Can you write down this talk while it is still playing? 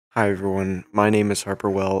Hi everyone, my name is Harper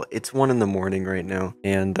Well. It's 1 in the morning right now,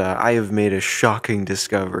 and I have made a shocking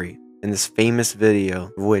discovery. In this famous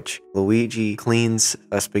video, of which Luigi cleans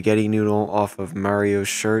a spaghetti noodle off of Mario's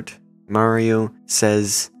shirt, Mario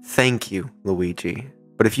says, "Thank you, Luigi."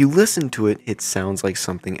 But if you listen to it, it sounds like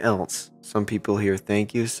something else. Some people hear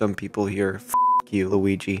 "thank you," some people hear "f you,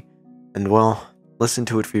 Luigi." And well, listen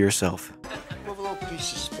to it for yourself. Have a little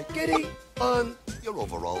piece of spaghetti on your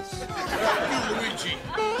overalls. You, Luigi.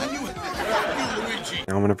 And you, Luigi.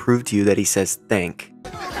 Now I'm gonna prove to you that he says thank.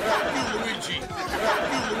 You, Luigi.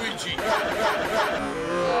 You,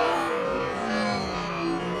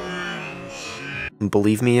 Luigi.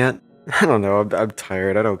 Believe me yet? I don't know, I'm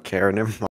tired, I don't care, never mind.